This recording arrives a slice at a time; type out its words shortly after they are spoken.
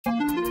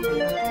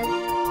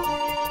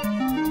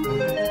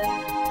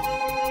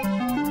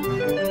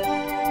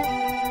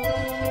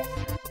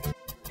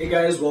Hey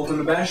guys, welcome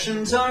to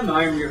Bastion Time.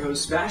 I'm your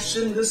host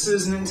Bastion. This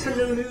is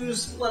Nintendo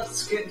news.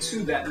 Let's get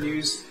to that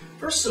news.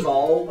 First of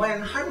all,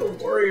 when Hyrule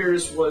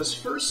Warriors was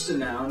first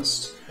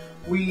announced,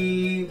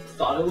 we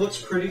thought it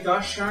looked pretty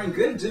gosh darn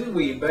good, didn't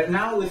we? But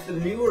now with the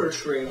newer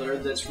trailer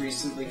that's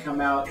recently come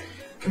out,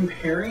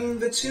 comparing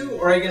the two,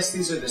 or I guess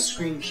these are the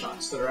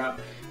screenshots that are out,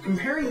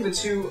 comparing the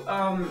two,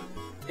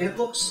 it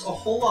looks a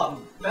whole lot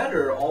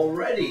better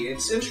already.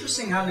 It's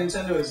interesting how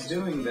Nintendo is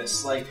doing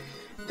this. Like,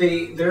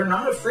 they're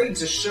not afraid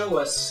to show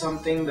us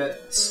something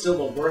that's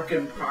still a work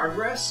in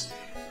progress,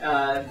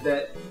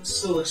 that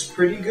still looks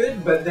pretty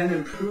good, but then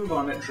improve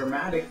on it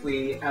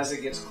dramatically as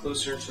it gets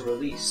closer to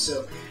release.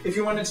 So if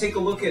you want to take a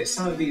look at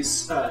some of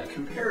these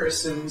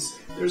comparisons,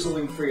 there's a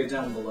link for you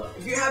down below.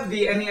 If you have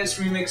the NES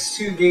Remix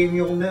 2 game,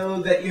 you'll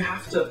know that you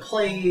have to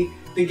play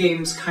the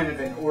games kind of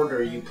in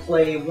order. You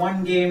play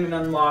one game and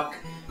unlock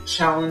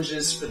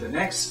challenges for the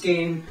next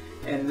game,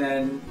 and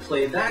then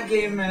play that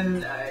game,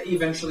 and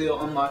eventually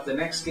you'll unlock the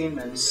next game,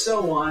 and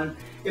so on.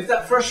 If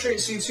that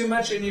frustrates you too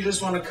much and you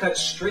just want to cut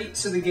straight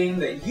to the game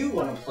that you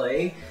want to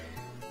play,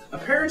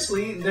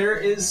 apparently there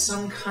is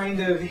some kind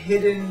of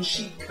hidden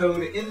cheat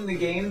code in the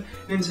game.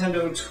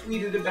 Nintendo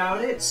tweeted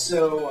about it,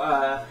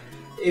 so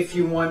if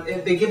you want,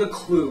 they give a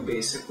clue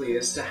basically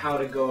as to how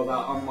to go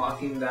about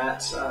unlocking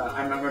that.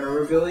 I'm not going to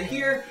reveal it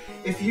here.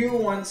 If you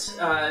want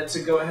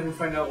to go ahead and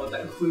find out what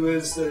that clue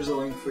is, there's a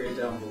link for you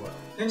down below.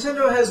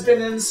 Nintendo has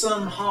been in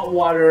some hot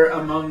water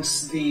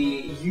amongst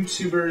the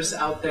YouTubers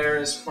out there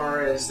as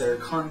far as their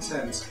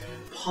content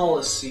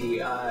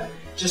policy.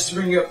 Just to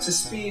bring you up to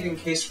speed, in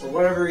case for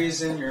whatever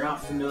reason you're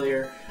not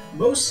familiar,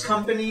 most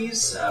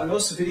companies,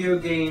 most video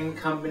game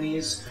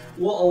companies,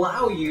 will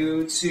allow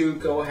you to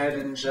go ahead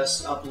and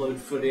just upload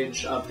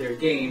footage of their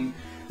game.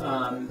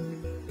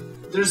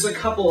 There's a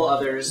couple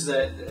others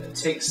that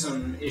take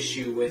some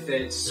issue with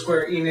it.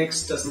 Square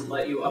Enix doesn't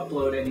let you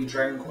upload any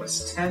Dragon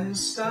Quest X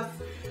stuff,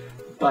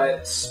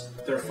 but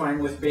they're fine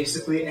with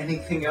basically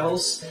anything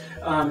else.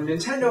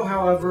 Nintendo,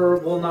 however,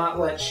 will not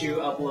let you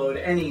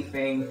upload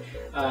anything.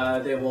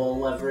 They will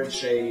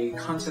leverage a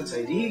Content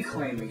ID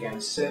claim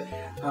against it.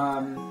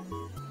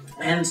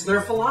 And their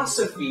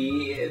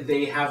philosophy,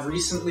 they have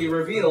recently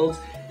revealed,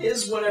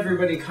 is what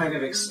everybody kind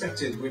of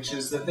expected, which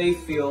is that they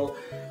feel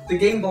the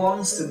game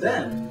belongs to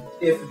them.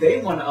 If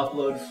they want to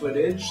upload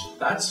footage,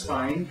 that's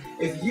fine.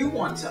 If you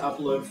want to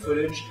upload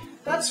footage,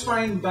 that's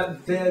fine,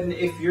 but then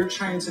if you're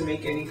trying to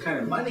make any kind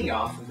of money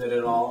off of it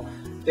at all,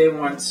 they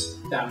want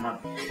that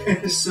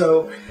money.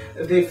 So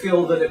they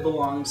feel that it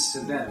belongs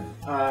to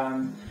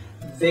them.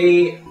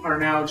 They are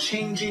now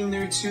changing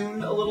their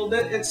tune a little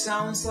bit, it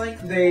sounds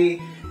like. They,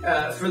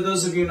 for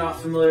those of you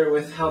not familiar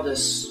with how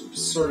this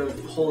sort of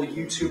whole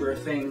YouTuber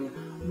thing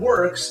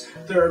works,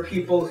 there are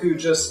people who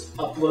just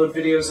upload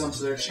videos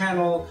onto their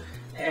channel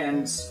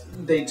and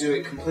they do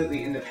it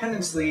completely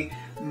independently.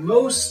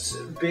 Most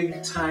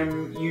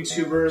big-time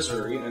YouTubers,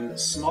 or even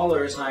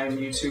smaller-time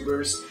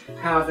YouTubers,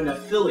 have an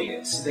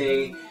affiliate.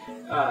 They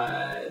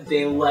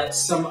let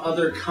some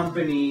other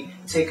company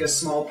take a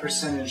small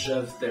percentage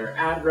of their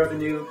ad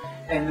revenue,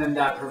 and then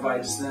that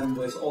provides them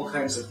with all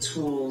kinds of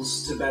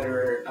tools to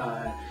better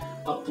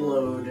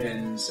upload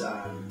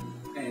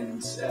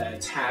and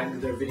tag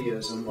their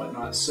videos and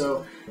whatnot.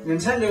 So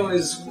Nintendo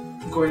is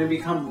going to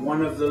become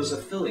one of those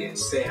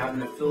affiliates. They have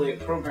an affiliate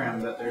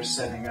program that they're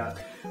setting up.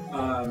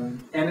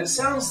 And it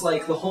sounds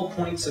like the whole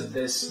point of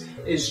this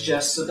is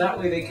just so that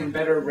way they can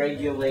better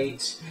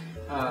regulate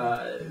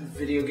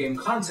video game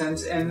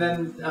content and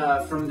then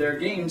from their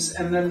games,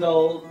 and then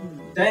they'll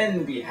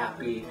then be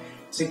happy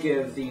to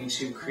give the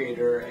YouTube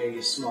creator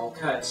a small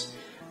cut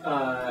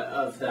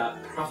of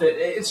that profit.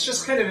 It's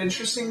just kind of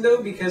interesting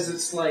though, because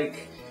it's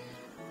like,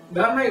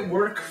 that might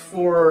work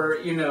for,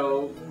 you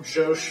know,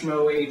 Joe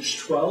Schmo age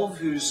 12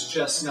 who's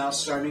just now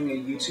starting a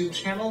YouTube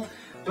channel,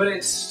 but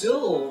it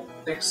still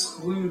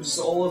excludes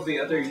all of the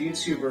other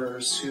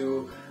YouTubers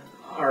who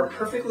are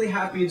perfectly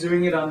happy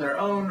doing it on their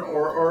own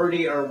or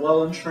already are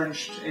well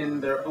entrenched in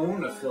their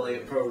own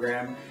affiliate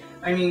program.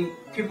 I mean,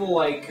 people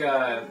like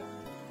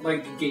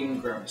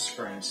Game Grumps,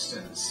 for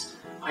instance.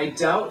 I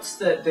doubt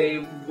that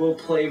they will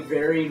play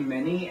very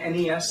many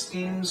NES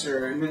games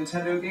or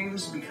Nintendo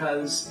games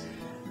because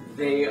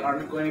they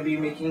aren't going to be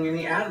making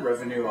any ad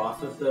revenue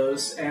off of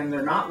those, and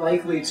they're not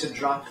likely to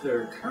drop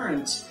their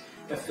current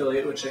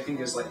affiliate, which I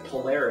think is like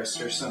Polaris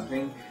or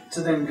something,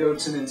 to then go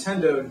to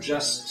Nintendo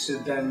just to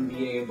then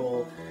be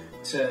able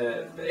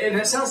to... And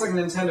it sounds like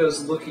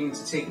Nintendo's looking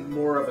to take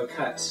more of a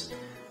cut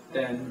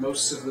than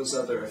most of those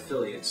other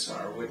affiliates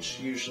are, which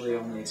usually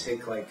only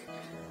take like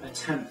a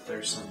tenth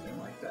or something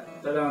like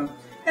that. But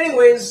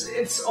anyways,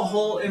 it's a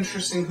whole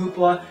interesting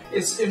hoopla.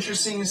 It's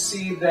interesting to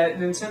see that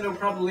Nintendo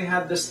probably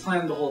had this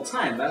plan the whole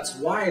time. That's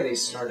why they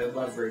started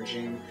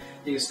leveraging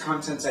these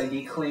Content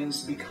ID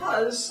claims,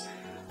 because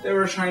they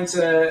were trying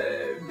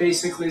to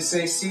basically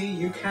say, see,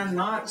 you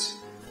cannot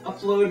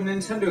upload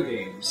Nintendo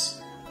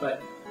games,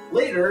 but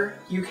later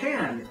you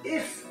can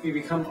if you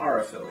become our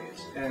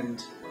affiliate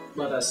and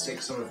let us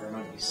take some of our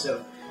money.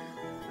 So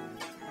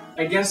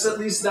I guess at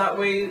least that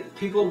way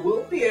people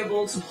will be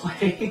able to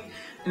play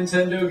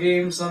Nintendo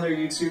games on their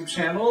YouTube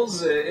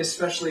channels,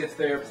 especially if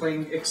they're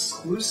playing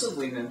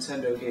exclusively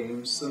Nintendo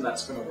games, then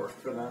that's going to work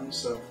for them.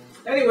 So,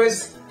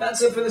 anyways,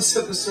 that's it for this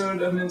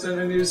episode of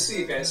Nintendo News. See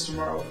you guys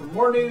tomorrow for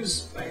more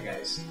news. Bye,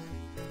 guys.